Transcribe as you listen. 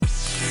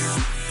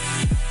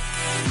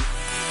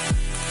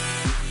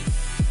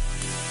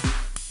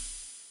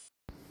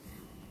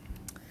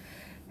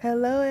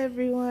Hello,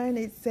 everyone.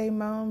 It's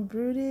Simone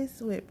Brutus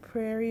with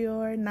Prayer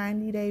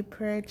 90-Day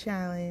Prayer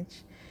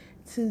Challenge.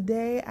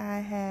 Today, I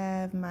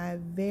have my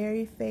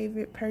very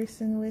favorite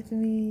person with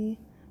me,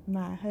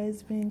 my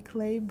husband,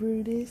 Clay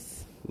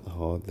Brutus.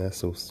 Oh, that's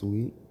so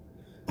sweet.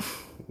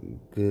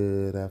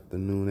 Good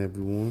afternoon,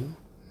 everyone.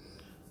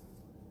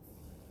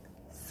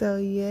 So,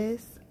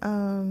 yes,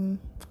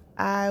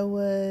 I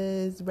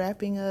was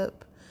wrapping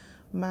up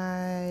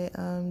my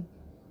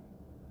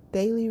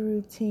daily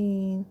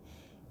routine,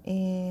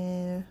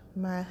 and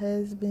my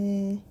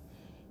husband,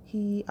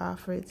 he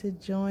offered to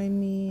join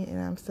me,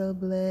 and I'm so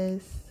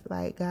blessed.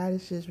 Like, God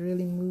is just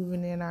really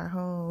moving in our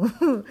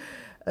home.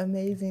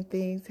 Amazing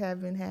things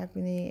have been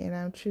happening, and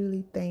I'm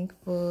truly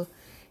thankful.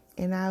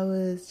 And I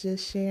was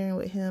just sharing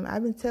with him,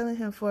 I've been telling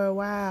him for a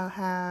while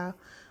how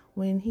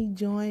when he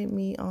joined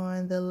me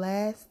on the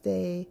last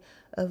day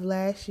of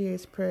last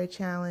year's prayer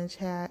challenge,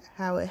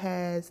 how it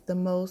has the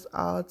most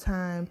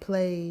all-time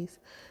plays.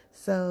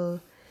 So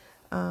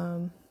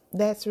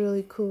that's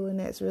really cool,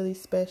 and that's really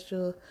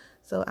special.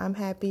 So I'm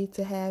happy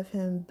to have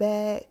him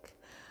back.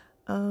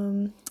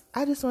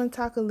 I just want to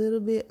talk a little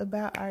bit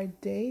about our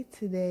day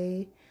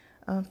today.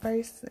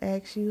 First,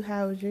 ask you,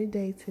 how was your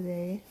day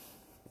today?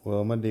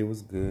 Well, my day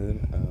was good.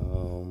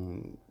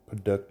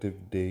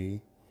 Productive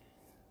day.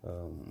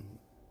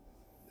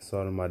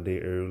 Started my day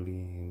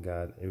early and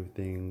got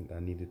everything I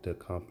needed to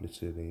accomplish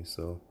today.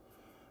 So,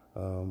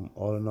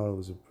 all in all, it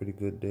was a pretty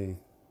good day.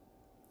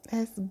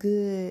 That's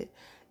good.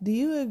 Do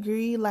you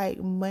agree, like,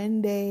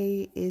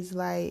 Monday is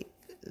like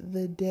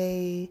the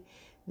day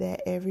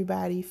that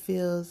everybody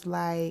feels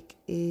like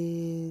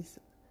is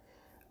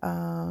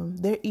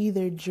they're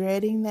either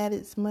dreading that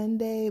it's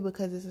Monday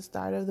because it's the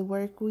start of the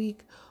work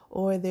week,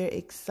 or they're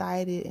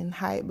excited and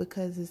hyped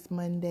because it's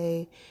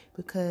Monday,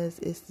 because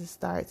it's the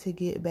start to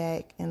get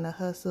back in the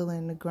hustle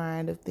and the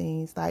grind of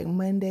things. Like,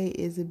 Monday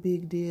is a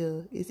big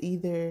deal. It's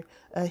either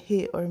a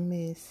hit or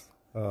miss.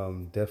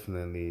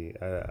 Definitely.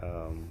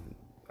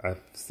 I've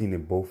seen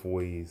it both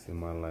ways in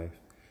my life.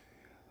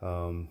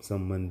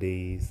 Some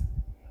Mondays,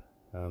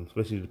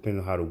 especially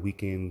depending on how the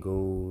weekend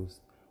goes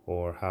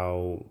or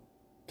how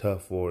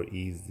tough or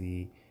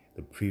easy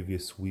the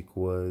previous week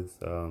was.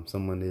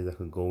 Some Mondays I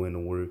could go into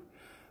work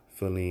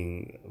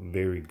feeling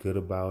very good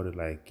about it.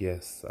 Like,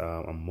 yes,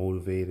 I'm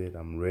motivated.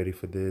 I'm ready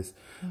for this.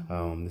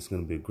 This is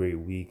going to be a great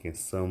week. And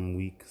some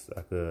weeks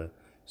I could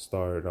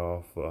start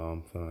off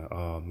feeling like,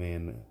 oh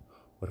man,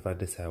 what if I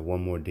just had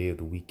one more day of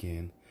the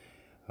weekend?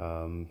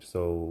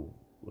 So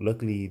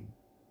luckily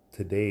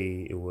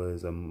today it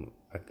was,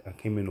 I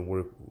came into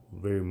work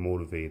very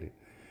motivated,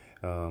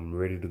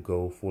 ready to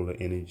go, full of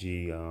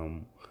energy.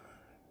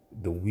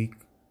 The week,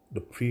 the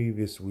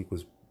previous week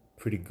was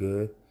pretty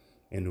good,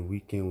 and the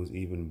weekend was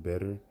even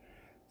better.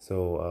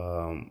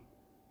 So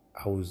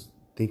I was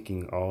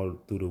thinking all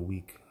through the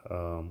week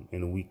and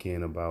the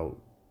weekend about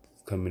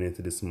coming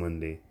into this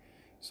Monday.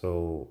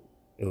 So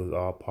it was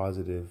all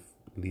positive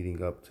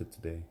leading up to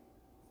today.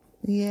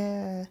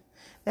 Yeah,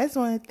 that's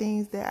one of the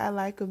things that I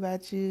like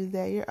about you,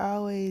 that you're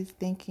always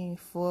thinking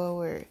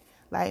forward.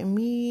 Like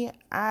me,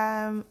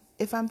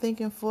 if I'm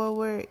thinking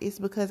forward, it's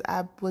because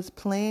I was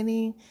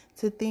planning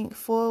to think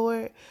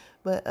forward,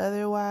 but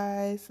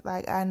otherwise,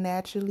 like, I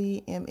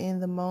naturally am in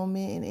the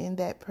moment and in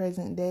that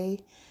present day.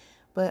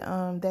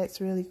 But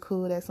that's really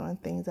cool. That's one of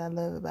the things I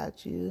love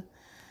about you.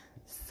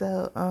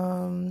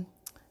 So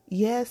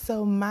yeah,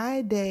 so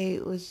my day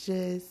was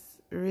just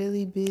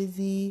really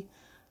busy.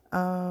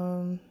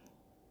 Um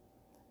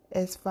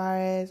as far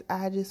as,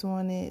 I just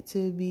wanted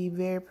to be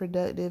very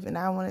productive, and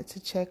I wanted to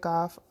check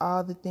off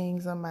all the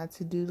things on my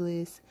to-do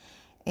list,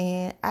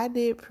 and I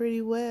did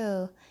pretty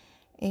well.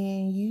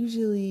 And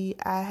usually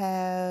I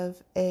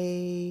have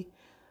a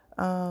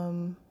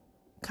kind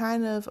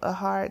of a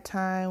hard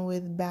time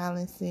with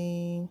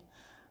balancing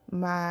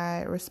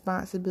my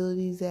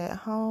responsibilities at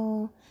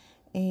home,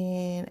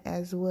 and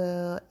as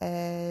well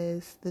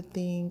as the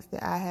things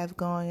that I have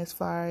going as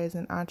far as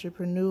an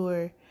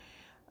entrepreneur.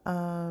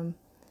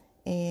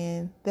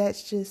 And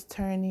that's just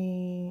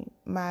turning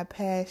my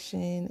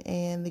passion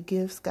and the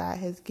gifts God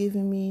has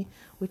given me,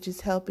 which is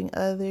helping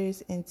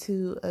others,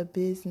 into a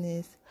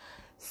business.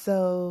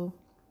 So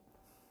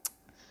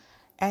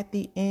at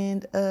the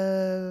end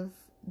of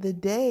the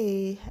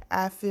day,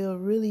 I feel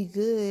really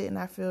good and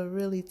I feel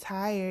really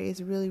tired. It's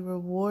really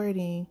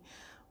rewarding,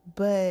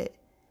 but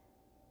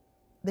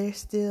there's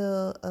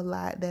still a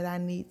lot that I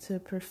need to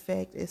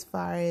perfect as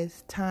far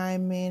as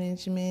time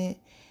management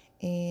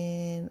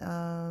and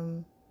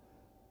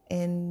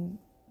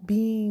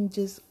being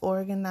just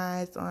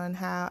organized on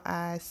how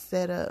I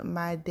set up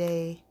my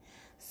day.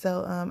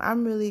 So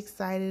I'm really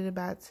excited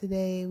about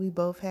today. We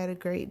both had a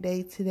great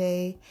day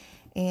today.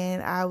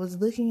 And I was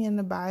looking in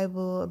the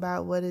Bible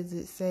about what does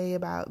it say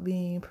about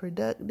being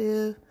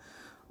productive,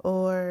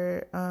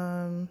 or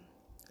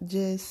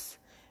just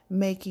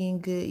making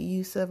good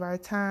use of our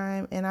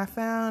time. And I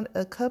found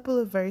a couple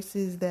of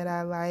verses that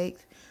I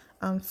liked.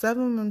 Some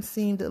of them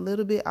seemed a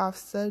little bit off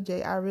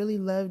subject. I really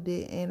loved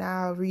it, and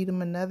I'll read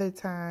them another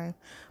time.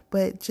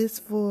 But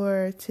just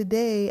for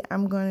today,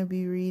 I'm going to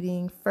be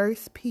reading 1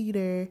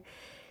 Peter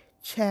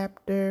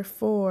chapter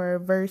 4,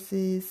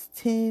 verses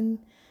 10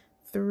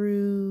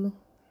 through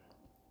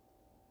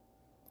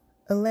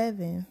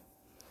 11.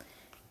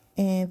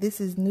 And this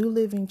is New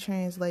Living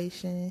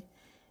Translation.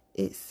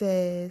 It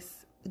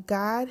says,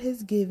 God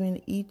has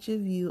given each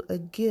of you a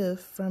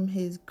gift from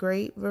his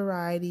great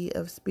variety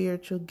of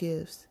spiritual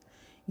gifts.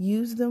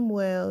 Use them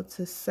well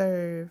to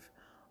serve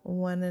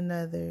one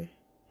another.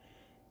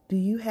 Do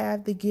you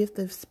have the gift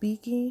of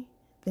speaking?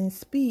 Then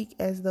speak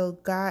as though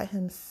God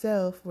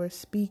himself were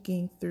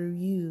speaking through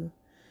you.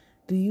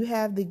 Do you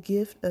have the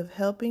gift of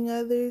helping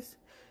others?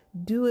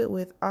 Do it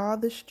with all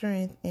the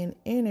strength and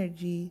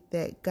energy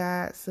that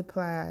God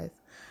supplies.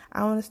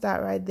 I want to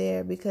stop right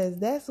there because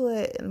that's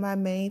what my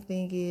main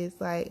thing is.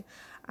 Like,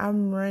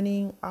 I'm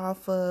running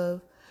off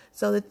of.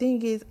 So the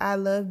thing is, I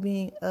love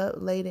being up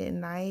late at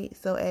night.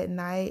 So at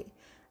night,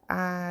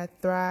 I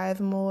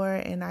thrive more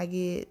and I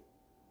get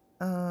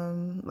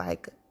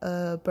like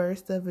a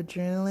burst of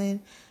adrenaline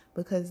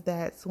because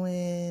that's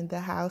when the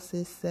house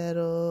is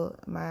settled,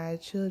 my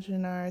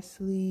children are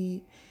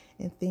asleep,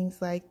 and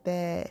things like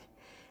that.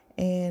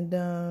 And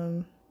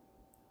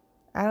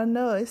I don't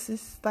know, it's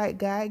just like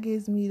God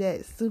gives me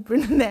that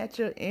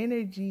supernatural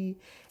energy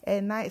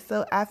at night.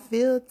 So I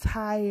feel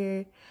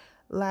tired,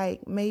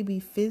 like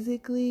maybe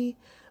physically,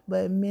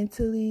 but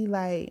mentally,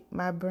 like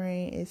my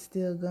brain is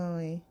still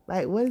going.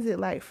 Like, what is it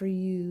like for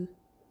you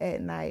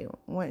at night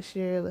once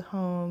you're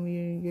home,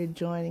 you're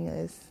joining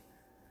us?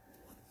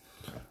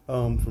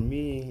 For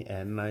me,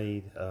 at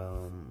night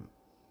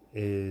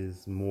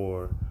is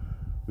more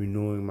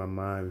renewing my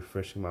mind,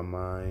 refreshing my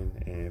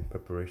mind, and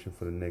preparation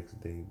for the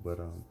next day. But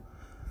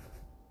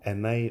at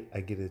night,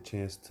 I get a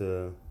chance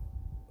to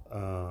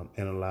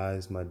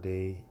analyze my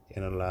day,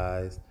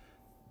 analyze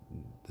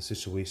the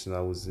situation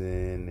I was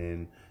in,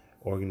 and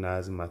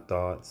organizing my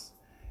thoughts.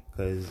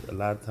 Because a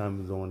lot of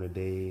times during the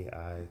day,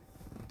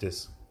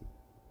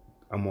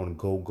 I'm on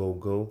go, go,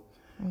 go.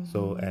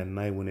 So at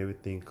night, when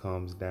everything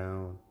calms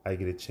down, I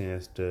get a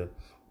chance to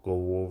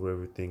go over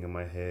everything in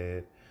my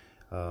head,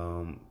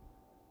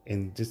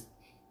 and just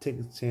take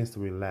a chance to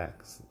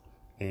relax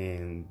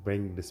and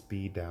bring the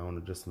speed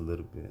down just a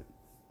little bit.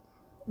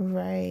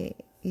 Right.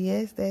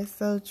 Yes, that's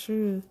so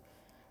true.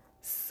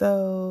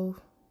 So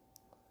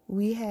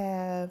we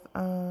have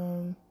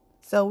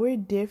so we're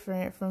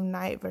different from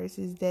night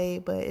versus day,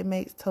 but it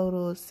makes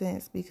total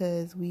sense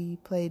because we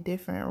play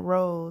different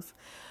roles.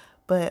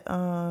 But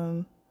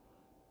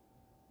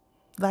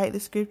like the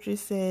scripture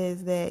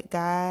says that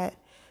God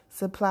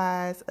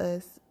supplies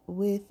us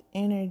with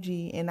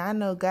energy, and I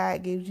know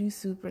God gives you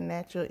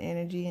supernatural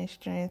energy and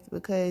strength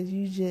because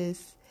you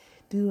just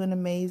do an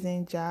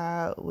amazing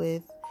job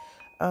with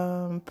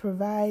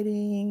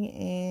providing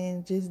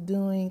and just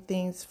doing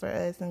things for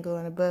us and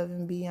going above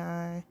and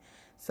beyond.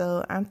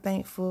 So I'm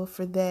thankful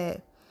for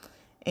that.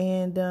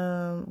 And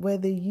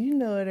whether you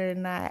know it or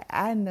not,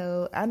 I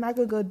know I'm not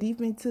going to go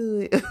deep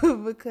into it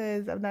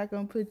because I'm not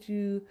going to put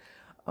you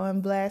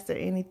on blast or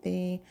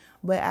anything.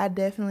 But I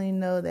definitely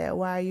know that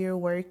while you're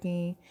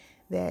working,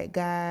 that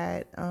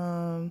God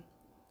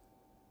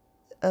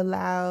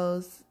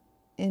allows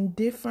in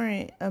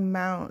different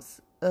amounts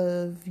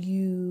of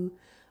you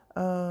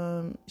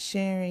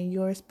sharing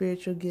your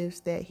spiritual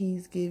gifts that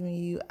he's giving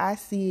you. I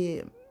see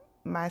it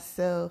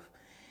myself,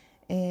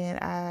 and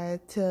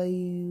I tell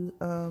you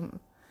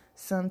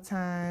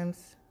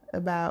sometimes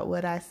about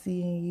what I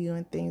see in you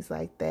and things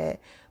like that.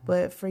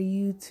 But for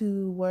you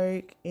to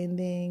work and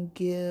then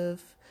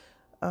give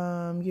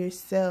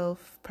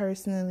yourself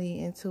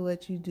personally into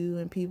what you do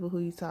and people who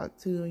you talk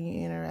to and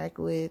you interact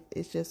with,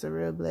 it's just a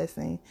real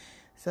blessing.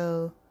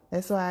 So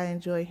that's why I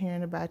enjoy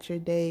hearing about your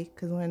day,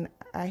 because when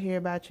I hear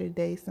about your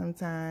day,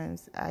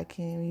 sometimes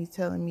you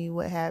telling me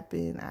what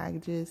happened,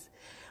 I'm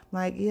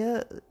like,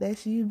 yeah,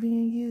 that's you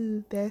being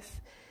you.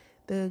 That's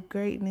the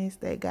greatness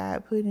that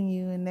God put in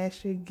you, and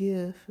that's your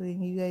gift,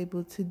 and you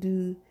able to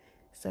do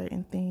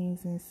certain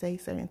things and say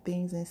certain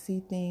things and see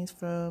things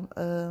from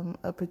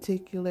a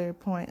particular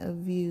point of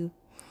view.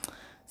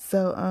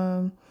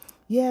 So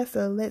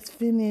so let's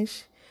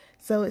finish.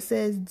 So it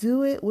says,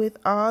 do it with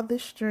all the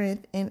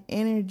strength and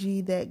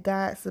energy that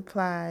God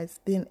supplies.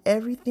 Then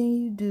everything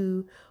you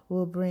do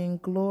will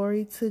bring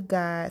glory to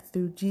God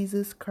through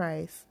Jesus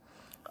Christ.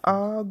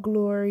 All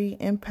glory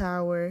and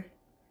power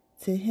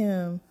to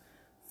him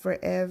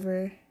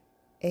forever.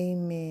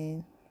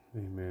 Amen.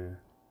 Amen.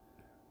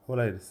 I would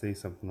like to say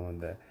something on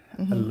that.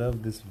 I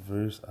love this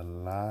verse a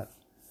lot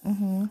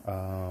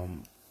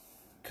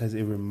because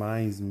it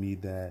reminds me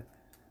that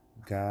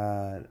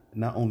God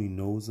not only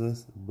knows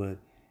us, but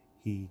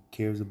he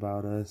cares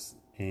about us,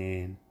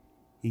 and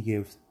he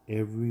gives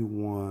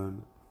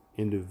everyone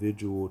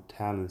individual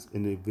talents,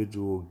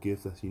 individual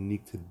gifts that's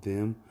unique to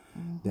them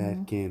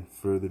that can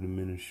further the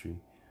ministry.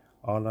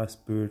 All our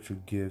spiritual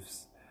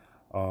gifts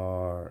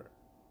are,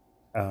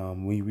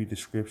 when you read the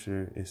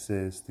scripture, it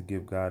says to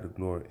give God the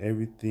glory.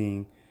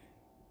 Everything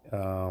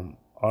All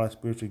our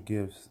spiritual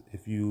gifts,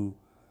 if you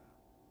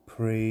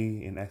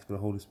pray and ask for the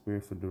Holy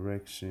Spirit for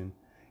direction,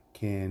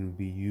 can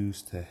be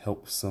used to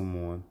help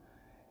someone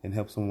and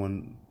help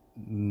someone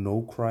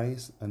know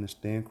Christ,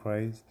 understand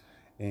Christ,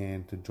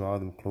 and to draw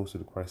them closer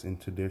to Christ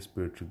into their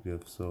spiritual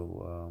gifts.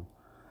 So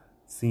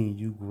seeing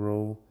you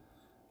grow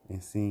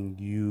and seeing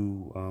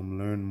you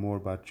learn more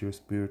about your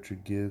spiritual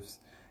gifts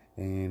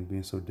and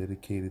being so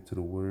dedicated to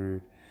the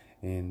word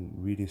and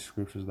reading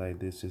scriptures like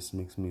this just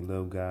makes me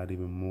love God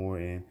even more.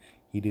 And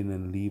he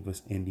didn't leave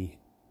us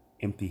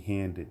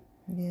empty-handed.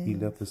 Yes. He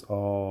left us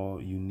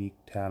all unique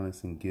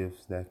talents and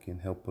gifts that can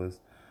help us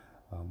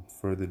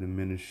further the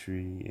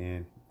ministry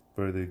and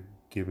further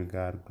giving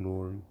God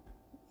glory.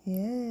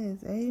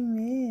 Yes,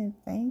 amen.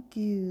 Thank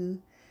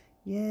you.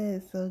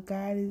 Yes, so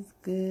God is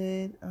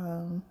good.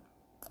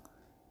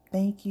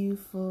 Thank you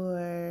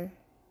for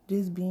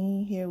just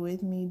being here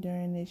with me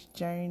during this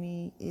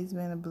journey. It's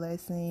been a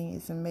blessing.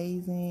 It's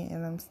amazing,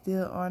 and I'm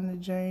still on the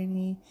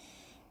journey.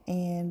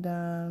 And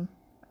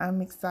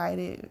I'm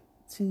excited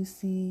to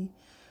see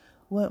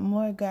what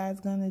more God's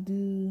gonna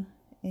do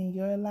in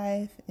your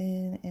life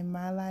and in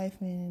my life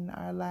and in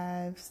our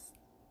lives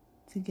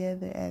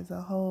together as a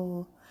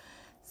whole.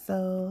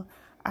 So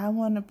I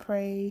want to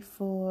pray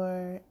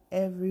for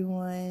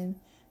everyone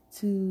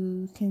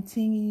to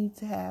continue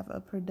to have a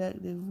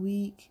productive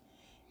week.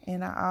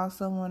 And I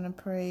also want to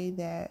pray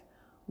that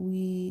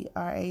we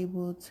are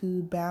able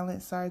to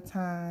balance our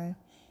time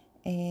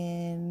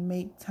and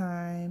make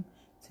time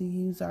to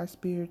use our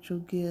spiritual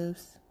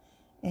gifts.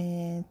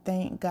 And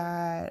thank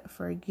God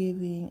for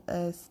giving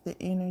us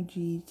the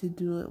energy to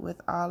do it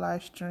with all our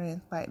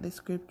strength, like the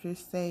scriptures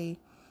say,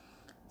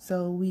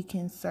 so we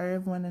can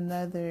serve one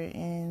another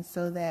and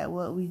so that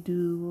what we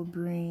do will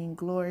bring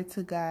glory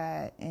to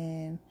God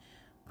and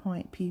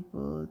point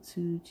people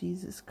to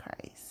Jesus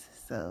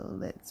Christ. So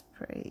let's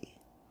pray.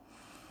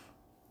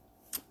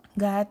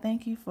 God,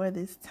 thank you for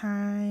this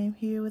time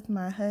here with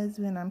my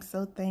husband. I'm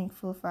so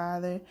thankful,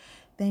 Father.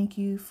 Thank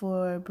you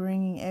for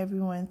bringing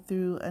everyone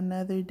through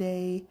another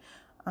day,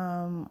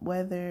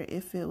 whether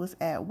if it was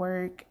at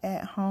work,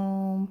 at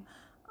home,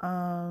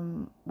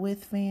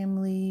 with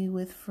family,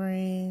 with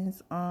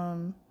friends,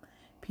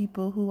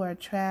 people who are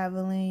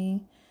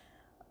traveling,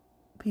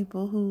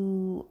 people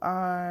who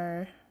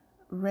are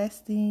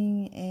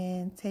resting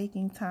and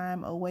taking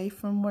time away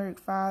from work,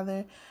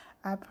 Father.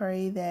 I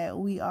pray that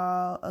we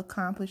all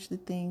accomplish the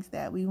things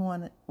that we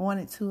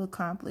wanted to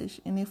accomplish.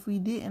 And if we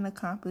didn't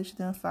accomplish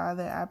them,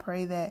 Father, I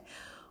pray that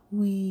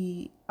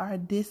we are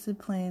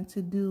disciplined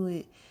to do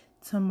it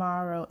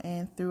tomorrow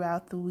and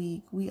throughout the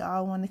week. We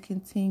all want to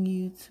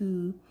continue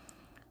to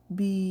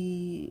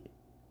be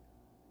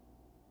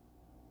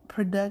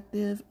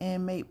productive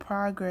and make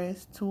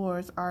progress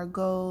towards our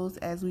goals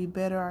as we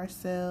better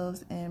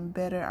ourselves and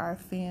better our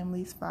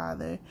families,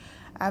 Father.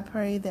 I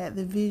pray that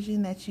the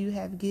vision that you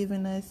have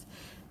given us,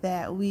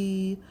 that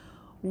we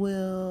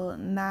will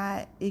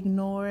not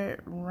ignore it,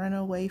 run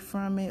away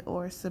from it,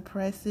 or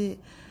suppress it.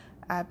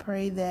 I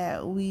pray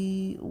that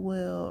we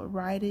will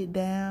write it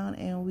down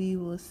and we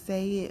will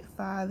say it,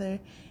 Father,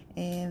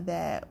 and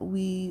that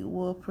we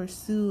will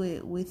pursue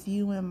it with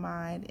you in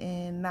mind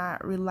and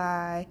not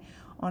rely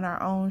on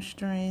our own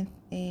strength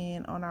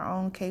and on our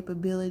own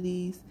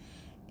capabilities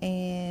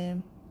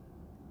and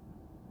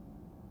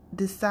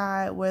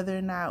decide whether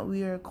or not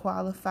we are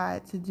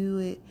qualified to do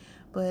it,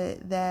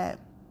 but that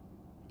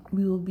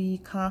we will be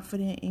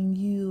confident in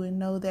you and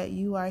know that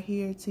you are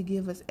here to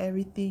give us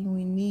everything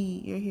we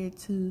need. You're here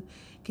to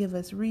give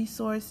us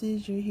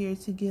resources. You're here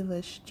to give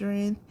us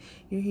strength.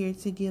 You're here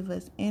to give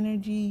us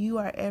energy. You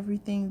are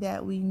everything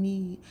that we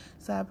need.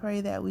 So I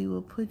pray that we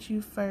will put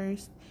you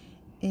first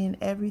in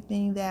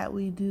everything that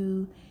we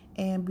do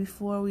and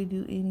before we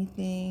do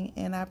anything.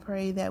 And I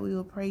pray that we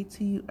will pray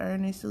to you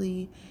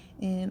earnestly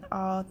in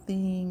all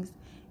things.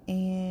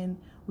 And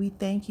we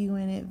thank you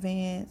in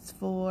advance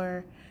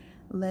for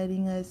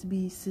letting us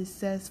be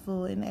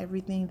successful in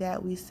everything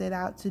that we set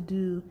out to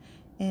do.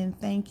 And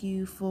thank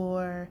you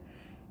for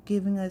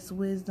giving us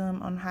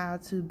wisdom on how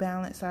to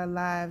balance our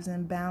lives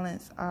and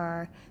balance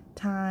our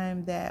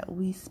time that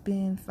we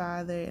spend,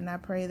 Father. And I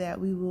pray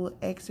that we will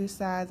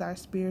exercise our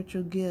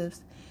spiritual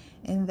gifts,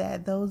 and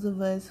that those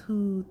of us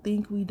who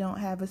think we don't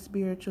have a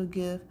spiritual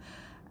gift,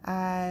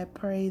 I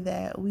pray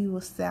that we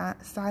will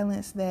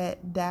silence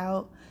that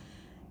doubt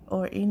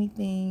or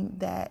anything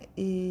that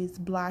is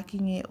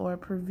blocking it or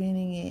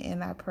preventing it.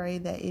 And I pray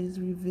that it is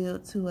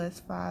revealed to us,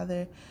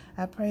 Father.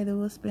 I pray that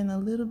we'll spend a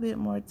little bit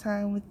more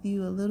time with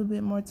you, a little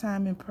bit more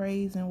time in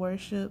praise and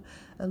worship,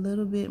 a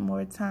little bit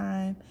more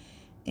time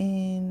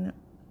in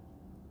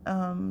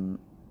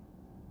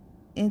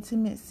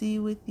intimacy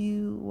with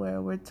you,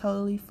 where we're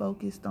totally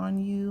focused on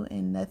you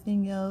and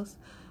nothing else,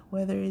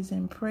 whether it's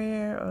in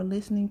prayer or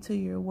listening to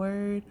your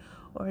word,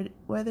 or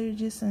whether it's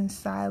just in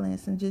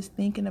silence and just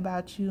thinking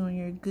about you and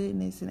your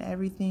goodness and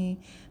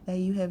everything that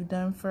you have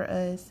done for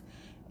us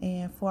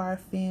and for our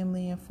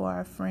family and for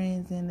our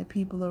friends and the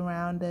people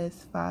around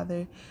us,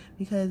 Father,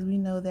 because we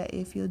know that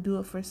if you'll do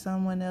it for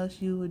someone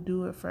else, you will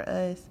do it for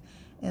us.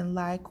 and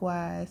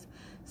likewise.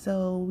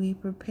 So we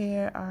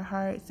prepare our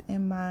hearts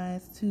and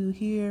minds to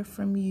hear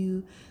from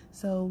you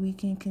so we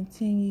can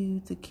continue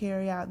to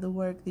carry out the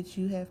work that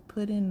you have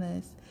put in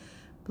us.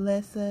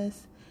 Bless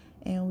us,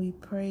 and we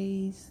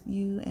praise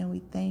you and we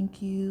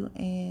thank you,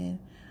 and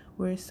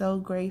we're so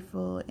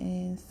grateful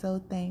and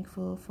so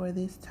thankful for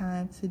this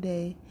time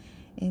today.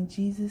 In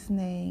Jesus'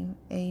 name,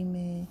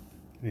 amen.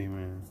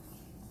 Amen.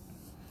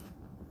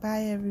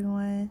 Bye,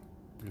 everyone.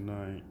 Good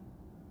night.